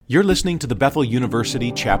You're listening to the Bethel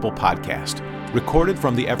University Chapel Podcast, recorded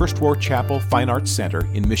from the Everest Rohr Chapel Fine Arts Center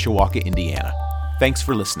in Mishawaka, Indiana. Thanks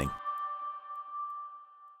for listening.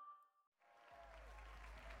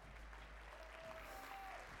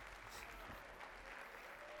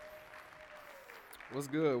 What's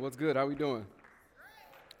good? What's good? How we doing?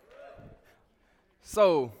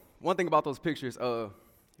 So, one thing about those pictures,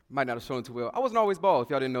 might not have shown too well. I wasn't always bald, if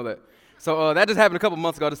y'all didn't know that. So that just happened a couple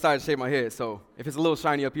months ago. I decided to shave my head. So if it's a little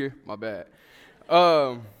shiny up here, my bad.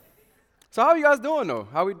 So how are you guys doing, though?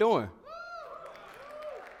 How we doing?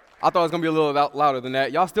 I thought it was going to be a little louder than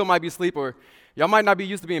that. Y'all still might be asleep, or y'all might not be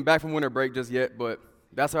used to being back from winter break just yet, but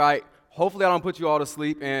that's all right. Hopefully I don't put you all to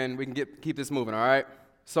sleep, and we can keep this moving, all right?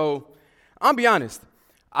 So I'll be honest.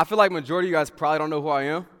 I feel like majority of you guys probably don't know who I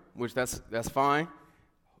am, which that's fine.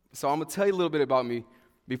 So I'm going to tell you a little bit about me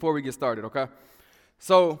before we get started, okay?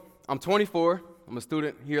 So I'm 24. I'm a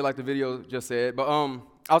student here, like the video just said. But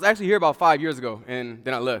I was actually here about 5 years ago, and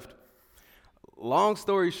then I left. Long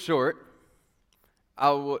story short,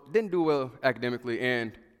 I didn't do well academically,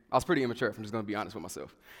 and I was pretty immature, if I'm just going to be honest with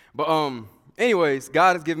myself. But anyways,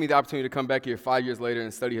 God has given me the opportunity to come back here 5 years later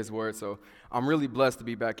and study His Word, so I'm really blessed to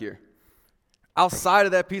be back here. Outside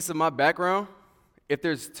of that piece of my background, if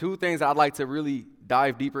there's two things that I'd like to really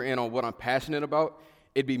dive deeper in on what I'm passionate about,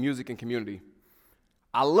 it'd be music and community.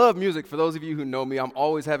 I love music. For those of you who know me, I'm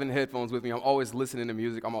always having headphones with me. I'm always listening to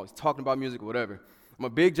music. I'm always talking about music, whatever. I'm a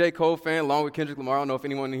big J. Cole fan, along with Kendrick Lamar. I don't know if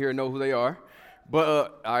anyone in here know who they are.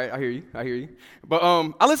 But I hear you. But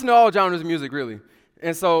I listen to all genres of music, really.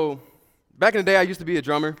 And so back in the day, I used to be a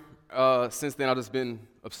drummer. Since then, I've just been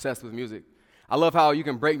obsessed with music. I love how you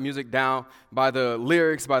can break music down by the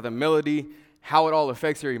lyrics, by the melody, how it all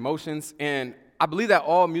affects your emotions. And I believe that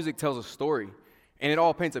all music tells a story. And it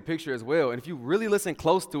all paints a picture as well. And if you really listen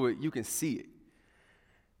close to it, you can see it.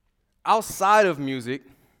 Outside of music,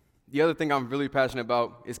 the other thing I'm really passionate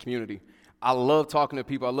about is community. I love talking to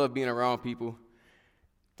people. I love being around people.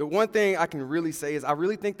 The one thing I can really say is I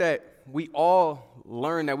really think that we all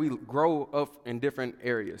learn that we grow up in different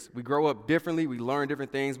areas. We grow up differently. We learn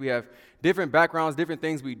different things. We have different backgrounds, different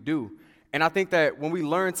things we do. And I think that when we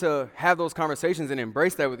learn to have those conversations and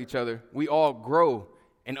embrace that with each other, we all grow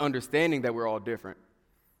and understanding that we're all different.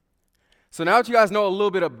 So now that you guys know a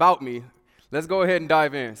little bit about me, let's go ahead and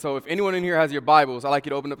dive in. So if anyone in here has your Bibles, I'd like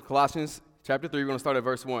you to open up Colossians chapter 3. We're going to start at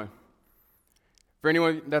verse 1. For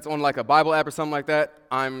anyone that's on like a Bible app or something like that,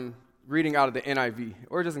 I'm reading out of the NIV,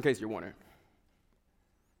 or just in case you're wondering.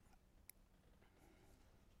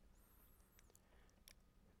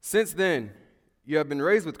 Since then, you have been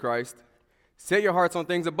raised with Christ. Set your hearts on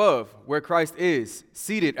things above, where Christ is,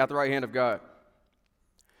 seated at the right hand of God.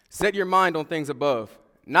 Set your mind on things above,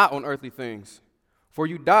 not on earthly things. For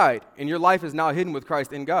you died, and your life is now hidden with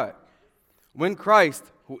Christ in God. When Christ,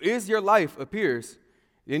 who is your life, appears,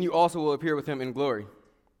 then you also will appear with Him in glory.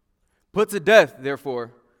 Put to death,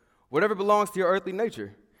 therefore, whatever belongs to your earthly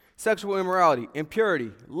nature: sexual immorality,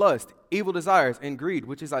 impurity, lust, evil desires, and greed,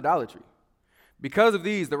 which is idolatry. Because of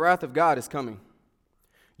these, the wrath of God is coming.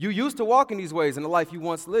 You used to walk in these ways in the life you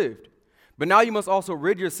once lived, but now you must also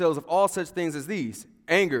rid yourselves of all such things as these: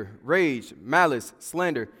 anger, rage, malice,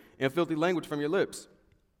 slander, and filthy language from your lips.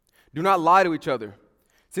 Do not lie to each other,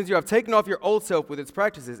 since you have taken off your old self with its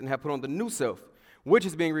practices and have put on the new self, which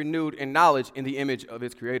is being renewed in knowledge in the image of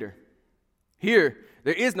its Creator. Here,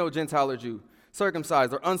 there is no Gentile or Jew,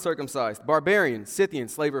 circumcised or uncircumcised, barbarian, Scythian,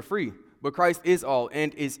 slave or free, but Christ is all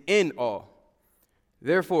and is in all.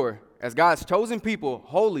 Therefore, as God's chosen people,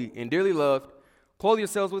 holy and dearly loved, clothe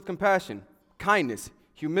yourselves with compassion, kindness,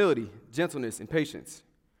 humility, gentleness, and patience.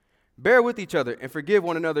 Bear with each other and forgive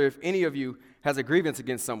one another if any of you has a grievance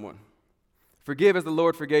against someone. Forgive as the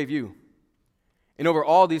Lord forgave you. And over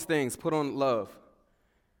all these things, put on love,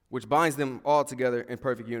 which binds them all together in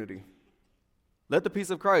perfect unity. Let the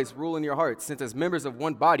peace of Christ rule in your hearts, since as members of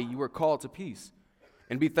one body you were called to peace,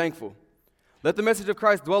 and be thankful. Let the message of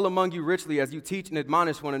Christ dwell among you richly as you teach and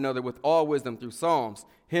admonish one another with all wisdom through psalms,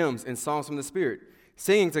 hymns, and songs from the Spirit,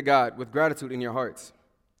 singing to God with gratitude in your hearts.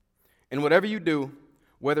 And whatever you do,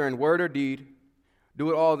 whether in word or deed,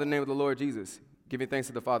 do it all in the name of the Lord Jesus, giving thanks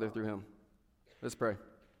to the Father through Him. Let's pray.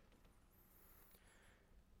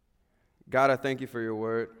 God, I thank you for your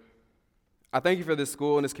word. I thank you for this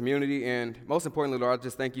school and this community, and most importantly, Lord, I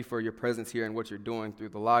just thank you for your presence here and what you're doing through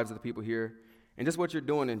the lives of the people here, and just what you're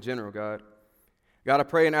doing in general, God. God, I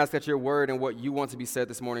pray and ask that your word and what you want to be said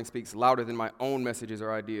this morning speaks louder than my own messages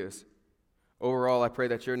or ideas. Overall, I pray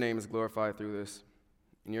that your name is glorified through this.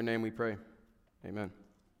 In your name we pray. Amen.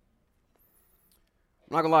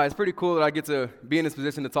 I'm not going to lie, it's pretty cool that I get to be in this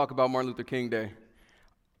position to talk about Martin Luther King Day.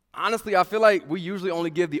 Honestly, I feel like we usually only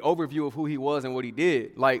give the overview of who he was and what he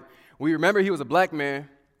did. Like, we remember he was a black man,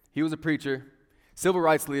 he was a preacher, civil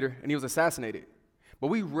rights leader, and he was assassinated. But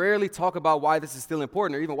we rarely talk about why this is still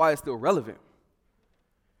important or even why it's still relevant.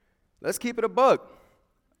 Let's keep it a buck.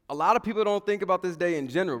 A lot of people don't think about this day in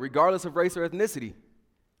general, regardless of race or ethnicity.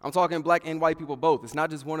 I'm talking black and white people both. It's not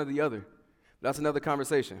just one or the other. That's another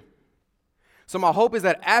conversation. So my hope is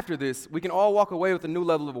that after this, we can all walk away with a new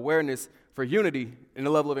level of awareness for unity and a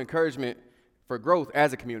level of encouragement for growth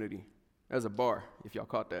as a community. As a bar, if y'all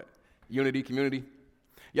caught that. Unity, community.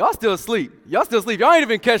 Y'all still asleep. Y'all ain't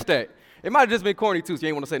even catch that. It might have just been corny too, so you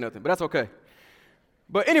ain't want to say nothing, but that's okay.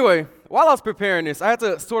 But anyway, while I was preparing this, I had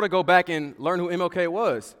to sort of go back and learn who MLK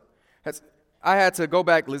was. I had to go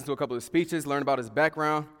back, listen to a couple of speeches, learn about his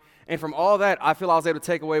background, and from all that, I feel I was able to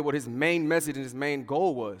take away what his main message and his main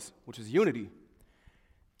goal was, which is unity.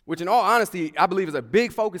 Which in all honesty, I believe is a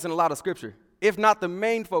big focus in a lot of Scripture, if not the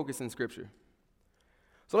main focus in Scripture.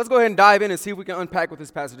 So let's go ahead and dive in and see if we can unpack what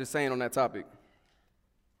this passage is saying on that topic.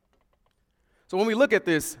 So when we look at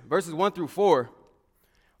this, verses 1 through 4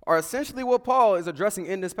 are essentially what Paul is addressing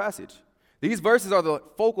in this passage. These verses are the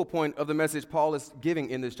focal point of the message Paul is giving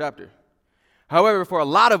in this chapter. However, for a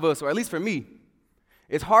lot of us, or at least for me,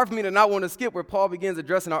 it's hard for me to not want to skip where Paul begins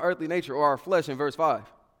addressing our earthly nature or our flesh in verse 5.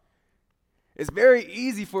 It's very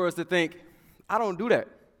easy for us to think, I don't do that,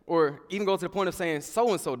 or even go to the point of saying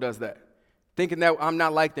so-and-so does that, thinking that I'm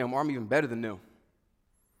not like them or I'm even better than them.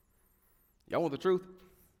 Y'all want the truth?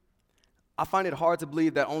 I find it hard to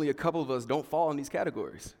believe that only a couple of us don't fall in these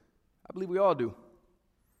categories. I believe we all do.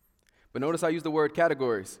 But notice I use the word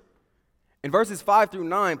categories. In verses 5 through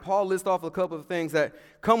 9, Paul lists off a couple of things that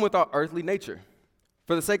come with our earthly nature.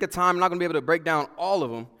 For the sake of time, I'm not going to be able to break down all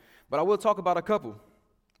of them, but I will talk about a couple.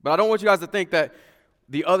 But I don't want you guys to think that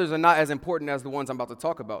the others are not as important as the ones I'm about to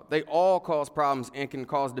talk about. They all cause problems and can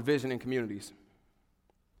cause division in communities.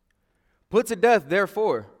 Put to death,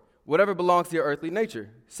 therefore, whatever belongs to your earthly nature: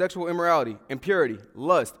 sexual immorality, impurity,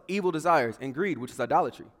 lust, evil desires, and greed, which is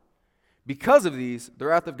idolatry. Because of these, the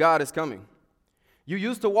wrath of God is coming. You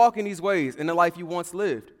used to walk in these ways in the life you once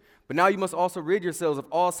lived, but now you must also rid yourselves of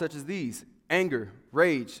all such as these: anger,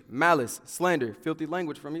 rage, malice, slander, filthy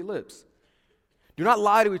language from your lips. Do not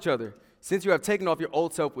lie to each other, since you have taken off your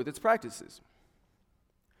old self with its practices.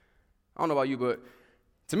 I don't know about you, but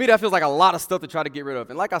to me that feels like a lot of stuff to try to get rid of.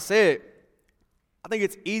 And like I said, I think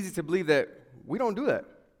it's easy to believe that we don't do that.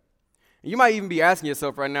 And you might even be asking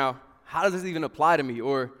yourself right now, how does this even apply to me?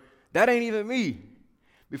 Or, that ain't even me.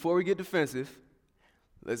 Before we get defensive,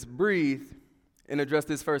 let's breathe and address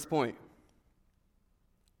this first point.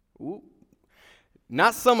 Ooh.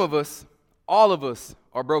 Not some of us, all of us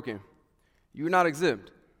are broken. You're not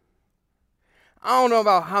exempt. I don't know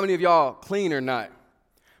about how many of y'all clean or not,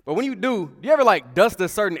 but when you do you ever dust a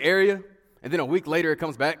certain area and then a week later it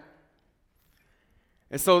comes back?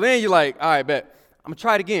 And so then you're like, all right, bet. I'm going to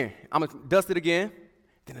try it again. I'm going to dust it again.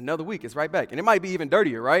 Then another week, it's right back. And it might be even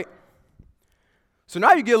dirtier, right? So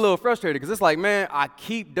now you get a little frustrated because it's like, man, I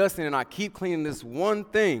keep dusting and I keep cleaning this one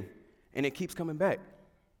thing, and it keeps coming back.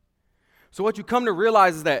 So what you come to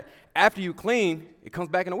realize is that after you clean, it comes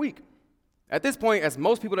back in a week. At this point, as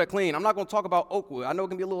most people that clean, I'm not going to talk about Oakwood. I know it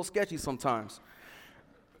can be a little sketchy sometimes.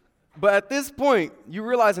 But at this point, you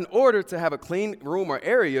realize in order to have a clean room or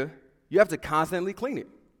area, you have to constantly clean it,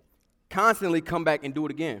 constantly come back and do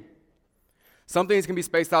it again. Some things can be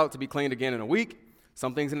spaced out to be cleaned again in a week,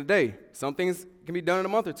 some things in a day, some things can be done in a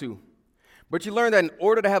month or two. But you learn that in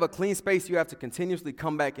order to have a clean space, you have to continuously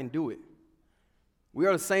come back and do it. We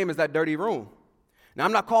are the same as that dirty room. Now,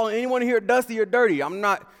 I'm not calling anyone here dusty or dirty. I'm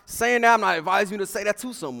not saying that. I'm not advising you to say that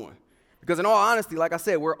to someone. Because in all honesty, like I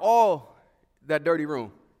said, we're all that dirty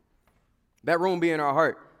room, that room being our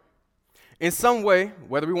heart. In some way,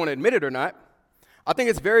 whether we want to admit it or not, I think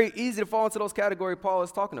it's very easy to fall into those categories Paul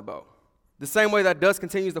is talking about. The same way that dust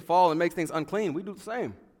continues to fall and makes things unclean, we do the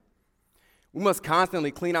same. We must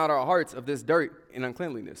constantly clean out our hearts of this dirt and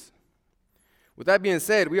uncleanliness. With that being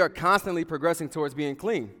said, we are constantly progressing towards being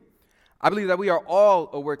clean. I believe that we are all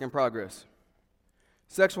a work in progress.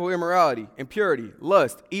 Sexual immorality, impurity,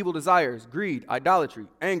 lust, evil desires, greed, idolatry,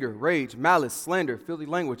 anger, rage, malice, slander, filthy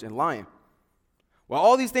language, and lying. While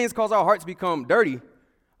all these things cause our hearts to become dirty,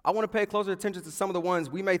 I want to pay closer attention to some of the ones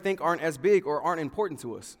we may think aren't as big or aren't important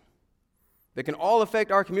to us. They can all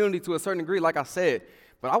affect our community to a certain degree, like I said,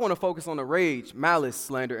 but I want to focus on the rage, malice,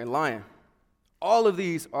 slander, and lying. All of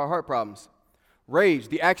these are heart problems. Rage,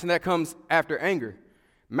 the action that comes after anger.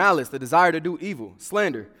 Malice, the desire to do evil.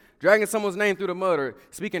 Slander, dragging someone's name through the mud or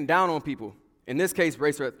speaking down on people. In this case,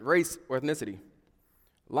 race or ethnicity.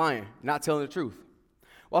 Lying, not telling the truth.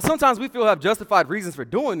 While sometimes we feel have justified reasons for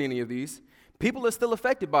doing any of these, people are still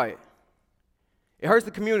affected by it. It hurts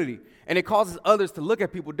the community, and it causes others to look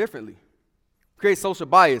at people differently. Creates social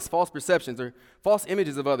bias, false perceptions, or false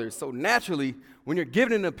images of others. So naturally, when you're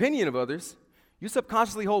given an opinion of others, you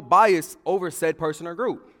subconsciously hold bias over said person or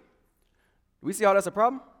group. Do we see how that's a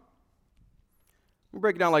problem? Let me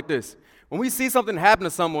break it down like this. When we see something happen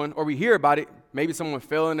to someone or we hear about it, maybe someone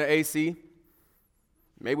fell in the AC,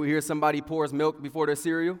 maybe we hear somebody pours milk before their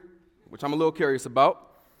cereal, which I'm a little curious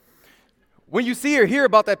about. When you see or hear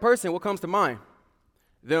about that person, what comes to mind?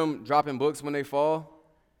 Them dropping books when they fall.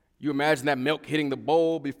 You imagine that milk hitting the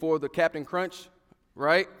bowl before the Captain Crunch,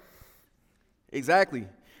 right? Exactly.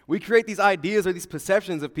 We create these ideas or these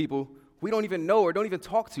perceptions of people we don't even know or don't even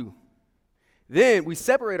talk to. Then we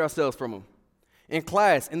separate ourselves from them. In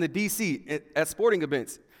class, in the DC, at sporting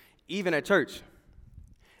events, even at church.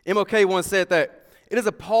 MLK once said that it is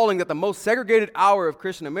appalling that the most segregated hour of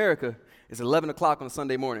Christian America is 11 o'clock on a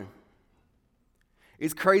Sunday morning.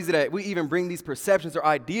 It's crazy that we even bring these perceptions or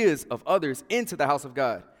ideas of others into the house of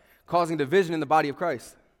God, causing division in the body of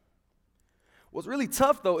Christ. What's really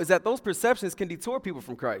tough, though, is that those perceptions can detour people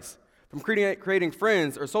from Christ, from creating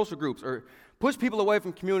friends or social groups, or push people away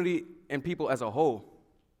from community and people as a whole.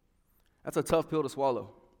 That's a tough pill to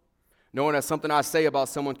swallow, knowing that something I say about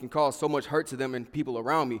someone can cause so much hurt to them and people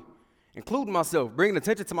around me, including myself, bringing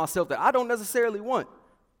attention to myself that I don't necessarily want.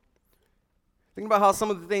 Think about how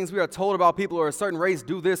some of the things we are told about people or a certain race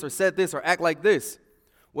do this or said this or act like this.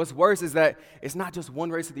 What's worse is that it's not just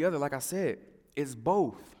one race or the other, like I said. It's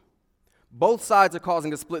both. Both sides are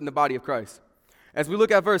causing a split in the body of Christ. As we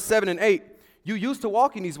look at verse 7 and 8, you used to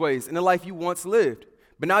walk in these ways in the life you once lived,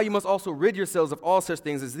 but now you must also rid yourselves of all such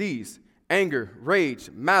things as these: anger, rage,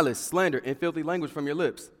 malice, slander, and filthy language from your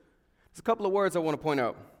lips. There's a couple of words I want to point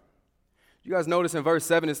out. You guys notice in verse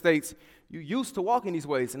 7 it states, you used to walk in these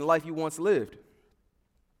ways in the life you once lived.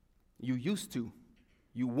 You used to.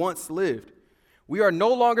 You once lived. We are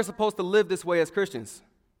no longer supposed to live this way as Christians.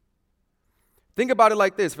 Think about it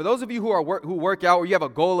like this. For those of you who work out or you have a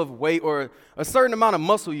goal of weight or a certain amount of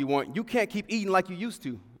muscle you want, you can't keep eating like you used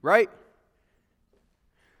to, right?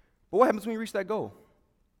 But what happens when you reach that goal?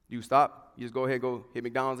 Do you stop? You just go ahead, go hit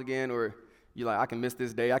McDonald's again, or you're like, I can miss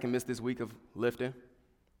this day, I can miss this week of lifting.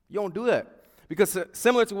 You don't do that. Because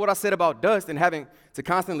similar to what I said about dust and having to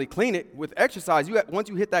constantly clean it, with exercise, once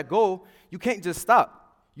you hit that goal, you can't just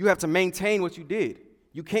stop. You have to maintain what you did.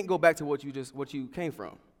 You can't go back to what you came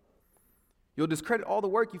from. You'll discredit all the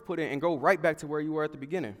work you've put in and go right back to where you were at the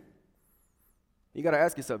beginning. You got to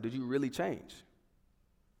ask yourself, did you really change?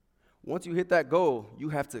 Once you hit that goal, you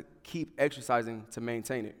have to keep exercising to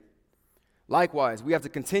maintain it. Likewise, we have to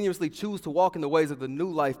continuously choose to walk in the ways of the new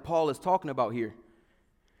life Paul is talking about here.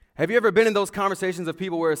 Have you ever been in those conversations of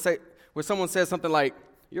people where someone says something like,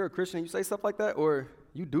 you're a Christian and you say stuff like that, or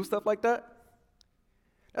you do stuff like that?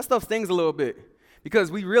 That stuff stings a little bit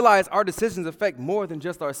because we realize our decisions affect more than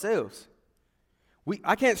just ourselves.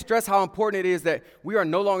 I can't stress how important it is that we are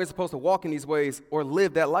no longer supposed to walk in these ways or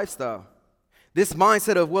live that lifestyle. This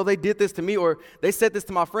mindset of, well, they did this to me or they said this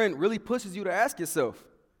to my friend really pushes you to ask yourself,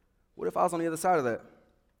 what if I was on the other side of that?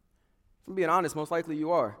 If I'm being honest, most likely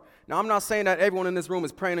you are. Now, I'm not saying that everyone in this room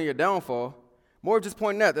is praying on your downfall. More just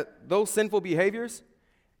pointing out that those sinful behaviors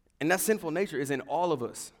and that sinful nature is in all of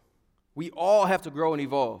us. We all have to grow and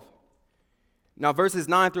evolve. Now, verses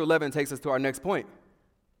 9 through 11 takes us to our next point.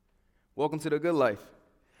 Welcome to the good life.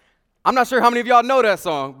 I'm not sure how many of y'all know that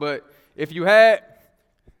song, but if you had,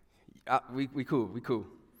 we cool.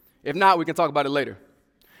 If not, we can talk about it later.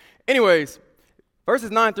 Anyways,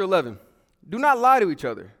 verses 9 through 11. Do not lie to each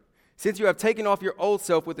other, since you have taken off your old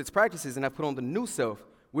self with its practices and have put on the new self,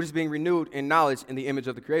 which is being renewed in knowledge in the image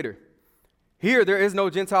of the Creator. Here there is no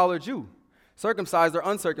Gentile or Jew, circumcised or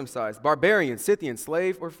uncircumcised, barbarian, Scythian,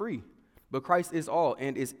 slave or free, but Christ is all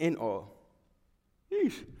and is in all.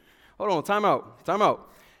 Yeesh. Hold on, time out.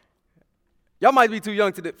 Y'all might be too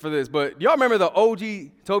young for this, but y'all remember the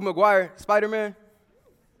OG Tobey Maguire Spider-Man?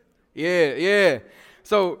 Yeah.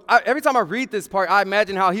 So every time I read this part, I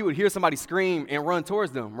imagine how he would hear somebody scream and run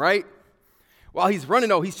towards them, right? While he's running,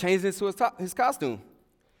 though, he's changing into his costume.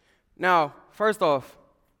 Now, first off,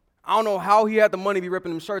 I don't know how he had the money to be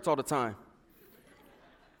ripping them shirts all the time.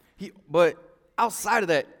 But outside of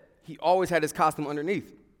that, he always had his costume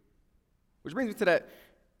underneath. Which brings me to that,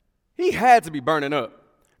 he had to be burning up,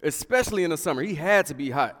 especially in the summer. He had to be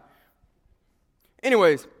hot.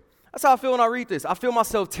 Anyways, that's how I feel when I read this. I feel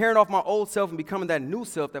myself tearing off my old self and becoming that new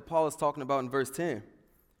self that Paul is talking about in verse 10.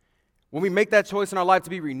 When we make that choice in our life to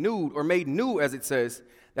be renewed or made new, as it says,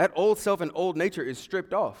 that old self and old nature is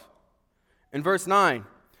stripped off. In verse 9,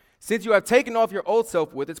 since you have taken off your old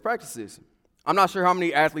self with its practices. I'm not sure how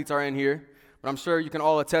many athletes are in here, but I'm sure you can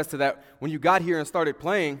all attest to that. When you got here and started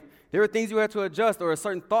playing, there were things you had to adjust or a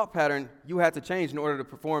certain thought pattern you had to change in order to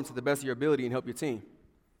perform to the best of your ability and help your team.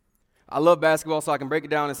 I love basketball, so I can break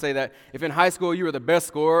it down and say that if in high school you were the best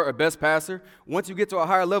scorer or best passer, once you get to a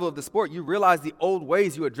higher level of the sport, you realize the old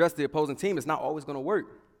ways you address the opposing team is not always going to work.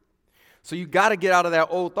 So you got to get out of that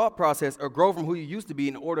old thought process or grow from who you used to be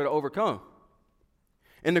in order to overcome.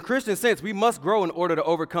 In the Christian sense, we must grow in order to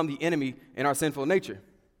overcome the enemy in our sinful nature.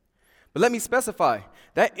 But let me specify,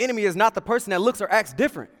 that enemy is not the person that looks or acts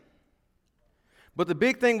different. But the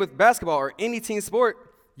big thing with basketball or any team sport,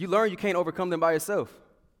 you learn you can't overcome them by yourself.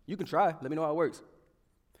 You can try. Let me know how it works.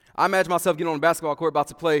 I imagine myself getting on the basketball court about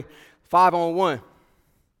to play 5-on-1.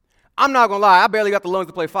 I'm not going to lie, I barely got the lungs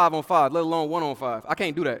to play 5-on-5, let alone 1-on-5. I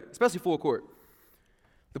can't do that, especially full court.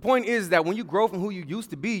 The point is that when you grow from who you used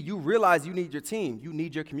to be, you realize you need your team, you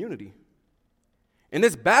need your community. In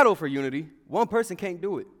this battle for unity, one person can't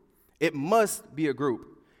do it. It must be a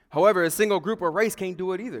group. However, a single group or race can't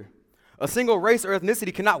do it either. A single race or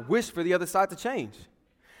ethnicity cannot wish for the other side to change.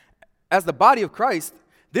 As the body of Christ,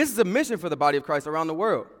 this is a mission for the body of Christ around the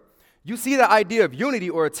world. You see the idea of unity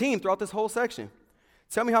or a team throughout this whole section.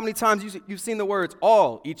 Tell me how many times you've seen the words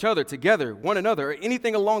all, each other, together, one another, or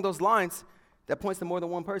anything along those lines that points to more than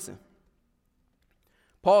one person.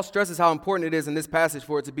 Paul stresses how important it is in this passage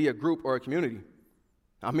for it to be a group or a community.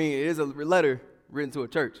 I mean, it is a letter written to a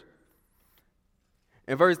church.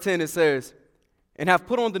 In verse 10 it says, and have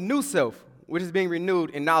put on the new self, which is being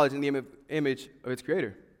renewed in knowledge in the image of its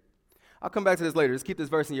creator. I'll come back to this later. Just keep this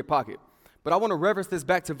verse in your pocket. But I want to reference this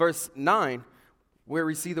back to verse 9, where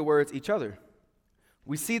we see the words each other.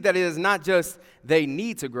 We see that it is not just they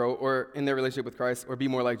need to grow or in their relationship with Christ or be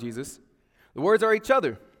more like Jesus. The words are each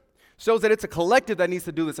other. Shows that it's a collective that needs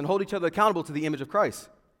to do this and hold each other accountable to the image of Christ.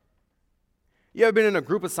 You ever been in a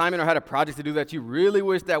group assignment or had a project to do that you really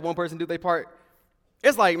wish that one person did their part?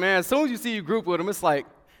 It's like, man, as soon as you see you group with them, it's like,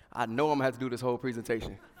 I know I'm going to have to do this whole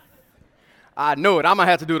presentation. I know it. I'm going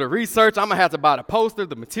to have to do the research. I'm going to have to buy the poster,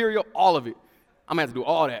 the material, all of it. I'm going to have to do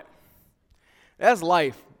all that. That's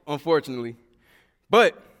life, unfortunately.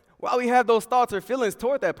 But while we have those thoughts or feelings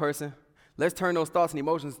toward that person, let's turn those thoughts and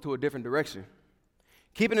emotions to a different direction.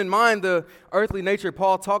 Keeping in mind the earthly nature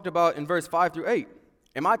Paul talked about in verse 5 through 8,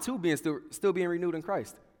 am I too still being renewed in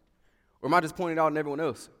Christ? Or am I just pointing out on everyone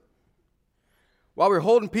else? While we're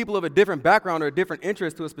holding people of a different background or a different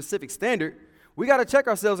interest to a specific standard, we got to check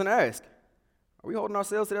ourselves and ask, are we holding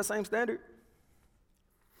ourselves to that same standard?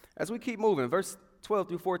 As we keep moving, verse 12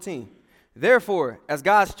 through 14. Therefore, as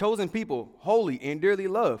God's chosen people, holy and dearly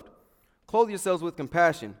loved, clothe yourselves with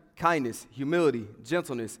compassion, kindness, humility,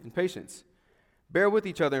 gentleness, and patience. Bear with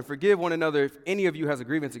each other and forgive one another if any of you has a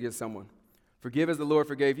grievance against someone. Forgive as the Lord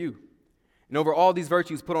forgave you. And over all these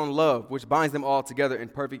virtues put on love, which binds them all together in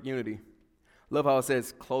perfect unity. Love how it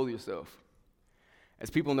says, clothe yourself. As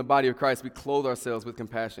people in the body of Christ, we clothe ourselves with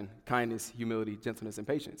compassion, kindness, humility, gentleness, and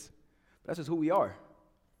patience. That's just who we are.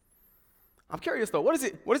 I'm curious, though, what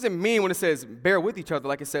does it mean when it says bear with each other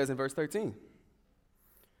like it says in verse 13?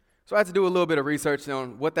 So I had to do a little bit of research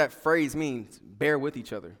on what that phrase means, bear with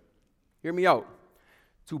each other. Hear me out.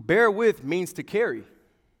 To bear with means to carry.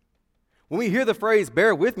 When we hear the phrase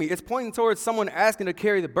bear with me, it's pointing towards someone asking to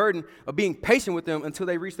carry the burden of being patient with them until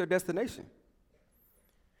they reach their destination.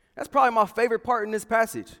 That's probably my favorite part in this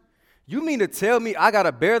passage. You mean to tell me I got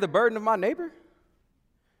to bear the burden of my neighbor?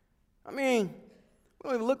 I mean, we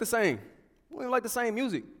don't even look the same. We don't even like the same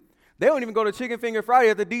music. They don't even go to Chicken Finger Friday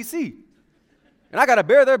at the DC. And I got to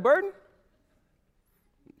bear their burden?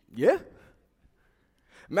 Yeah.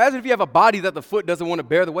 Imagine if you have a body that the foot doesn't want to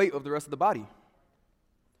bear the weight of the rest of the body.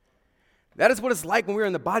 That is what it's like when we're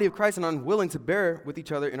in the body of Christ and unwilling to bear with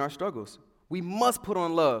each other in our struggles. We must put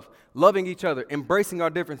on love, loving each other, embracing our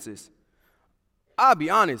differences. I'll be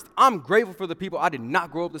honest, I'm grateful for the people I did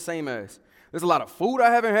not grow up the same as. There's a lot of food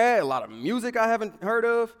I haven't had, a lot of music I haven't heard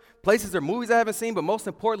of, places or movies I haven't seen, but most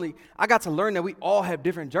importantly, I got to learn that we all have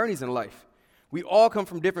different journeys in life. We all come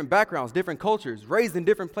from different backgrounds, different cultures, raised in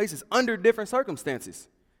different places, under different circumstances.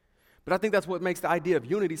 But I think that's what makes the idea of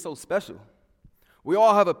unity so special. We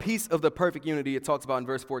all have a piece of the perfect unity it talks about in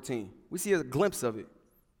verse 14. We see a glimpse of it.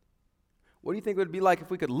 What do you think it would be like if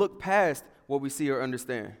we could look past what we see or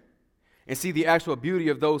understand and see the actual beauty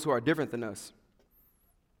of those who are different than us?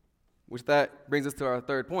 Which that brings us to our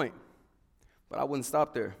third point. But I wouldn't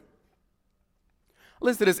stop there. I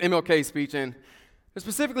listened to this MLK speech, and there's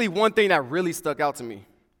specifically one thing that really stuck out to me.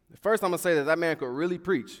 First, I'm going to say that man could really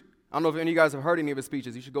preach. I don't know if any of you guys have heard any of his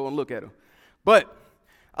speeches. You should go and look at them. But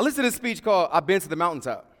I listened to this speech called I've Been to the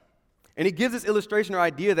Mountaintop. And he gives this illustration or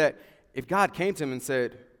idea that if God came to him and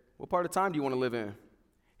said, what part of time do you want to live in?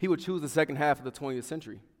 He would choose the second half of the 20th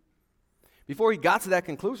century. Before he got to that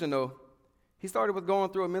conclusion, though, he started with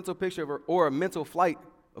going through a mental picture or a mental flight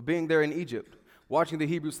of being there in Egypt, watching the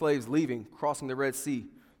Hebrew slaves leaving, crossing the Red Sea,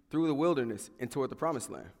 through the wilderness and toward the Promised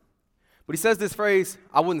Land. But he says this phrase,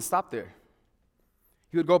 I wouldn't stop there.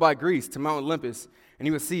 He would go by Greece to Mount Olympus, and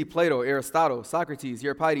he would see Plato, Aristotle, Socrates,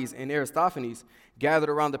 Euripides, and Aristophanes gathered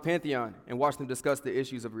around the Pantheon and watch them discuss the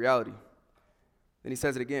issues of reality. Then he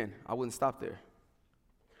says it again, I wouldn't stop there.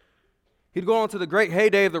 He'd go on to the great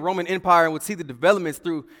heyday of the Roman Empire and would see the developments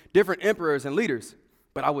through different emperors and leaders,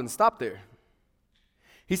 but I wouldn't stop there.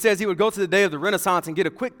 He says he would go to the day of the Renaissance and get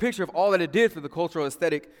a quick picture of all that it did for the cultural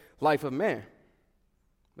aesthetic life of man.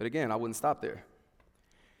 But again, I wouldn't stop there.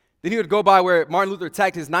 Then he would go by where Martin Luther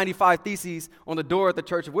tacked his 95 Theses on the door at the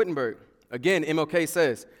Church of Wittenberg. Again, MLK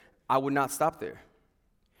says, I would not stop there.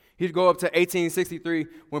 He'd go up to 1863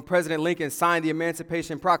 when President Lincoln signed the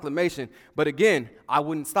Emancipation Proclamation. But again, I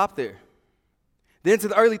wouldn't stop there. Then to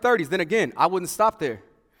the early 30s, then again, I wouldn't stop there.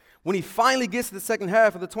 When he finally gets to the second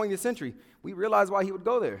half of the 20th century, we realize why he would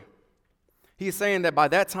go there. He is saying that by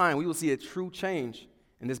that time, we will see a true change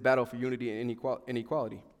in this battle for unity and inequality.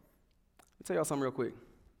 Let me tell y'all something real quick.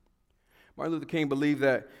 Martin Luther King believed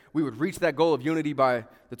that we would reach that goal of unity by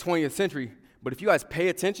the 20th century, but if you guys pay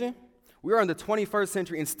attention, we are in the 21st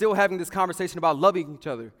century and still having this conversation about loving each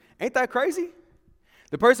other. Ain't that crazy?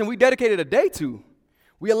 The person we dedicated a day to,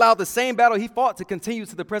 we allowed the same battle he fought to continue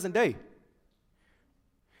to the present day.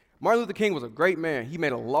 Martin Luther King was a great man. He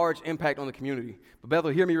made a large impact on the community. But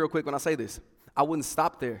Bethel, hear me real quick when I say this. I wouldn't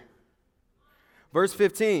stop there. Verse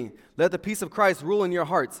 15, let the peace of Christ rule in your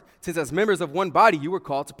hearts, since as members of one body you were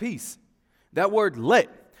called to peace. That word let,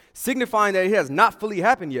 signifying that it has not fully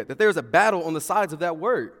happened yet, that there's a battle on the sides of that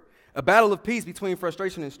word, a battle of peace between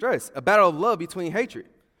frustration and stress, a battle of love between hatred.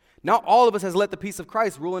 Not all of us has let the peace of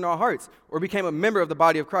Christ rule in our hearts or became a member of the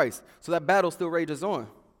body of Christ, so that battle still rages on.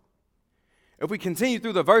 If we continue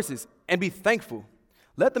through the verses and be thankful,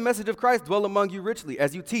 let the message of Christ dwell among you richly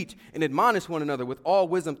as you teach and admonish one another with all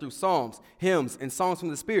wisdom through psalms, hymns, and songs from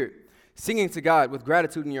the Spirit, singing to God with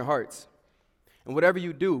gratitude in your hearts. And whatever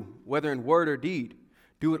you do, whether in word or deed,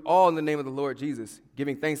 do it all in the name of the Lord Jesus,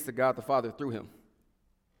 giving thanks to God the Father through him.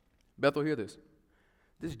 Bethel, hear this.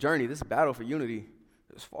 This journey, this battle for unity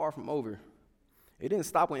is far from over. It didn't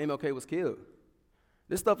stop when MLK was killed.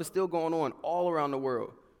 This stuff is still going on all around the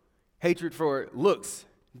world. Hatred for looks,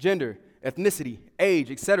 gender, ethnicity, age,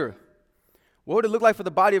 etc. What would it look like for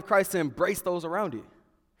the body of Christ to embrace those around it?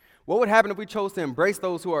 What would happen if we chose to embrace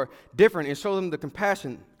those who are different and show them the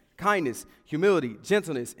compassion, kindness, humility,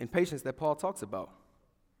 gentleness, and patience that Paul talks about?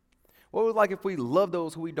 What would it look like if we love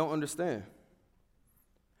those who we don't understand?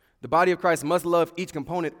 The body of Christ must love each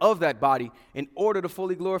component of that body in order to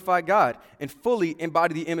fully glorify God and fully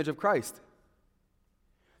embody the image of Christ.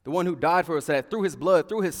 The one who died for us, that through his blood,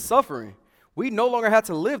 through his suffering, we no longer have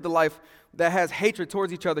to live the life that has hatred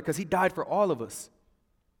towards each other because he died for all of us.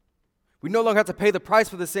 We no longer have to pay the price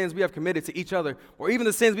for the sins we have committed to each other or even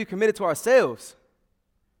the sins we've committed to ourselves.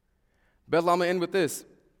 Bethel, I'm going to end with this.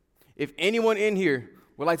 If anyone in here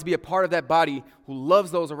would like to be a part of that body who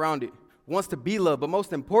loves those around it, wants to be loved, but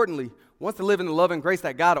most importantly, wants to live in the love and grace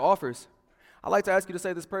that God offers, I'd like to ask you to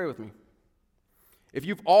say this prayer with me. If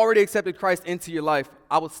you've already accepted Christ into your life,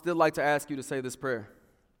 I would still like to ask you to say this prayer.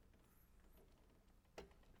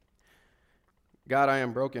 God, I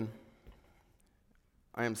am broken.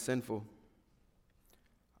 I am sinful.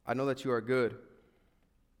 I know that you are good.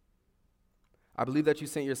 I believe that you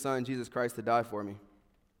sent your Son, Jesus Christ, to die for me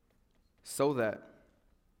so that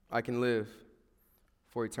I can live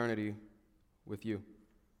for eternity with you.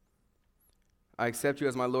 I accept you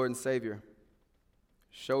as my Lord and Savior.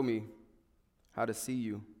 Show me how to see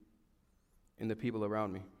you in the people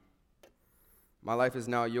around me. My life is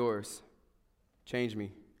now yours. Change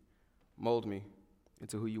me, mold me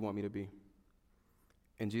into who you want me to be.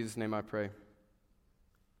 In Jesus' name I pray.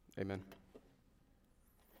 Amen.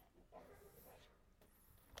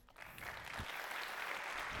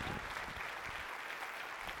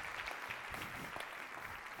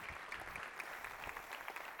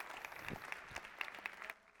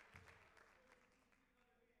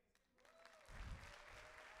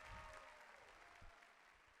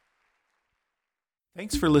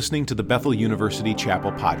 Thanks for listening to the Bethel University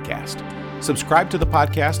Chapel podcast. Subscribe to the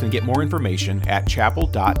podcast and get more information at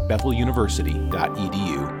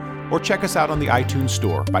chapel.betheluniversity.edu or check us out on the iTunes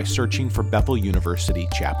Store by searching for Bethel University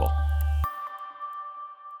Chapel.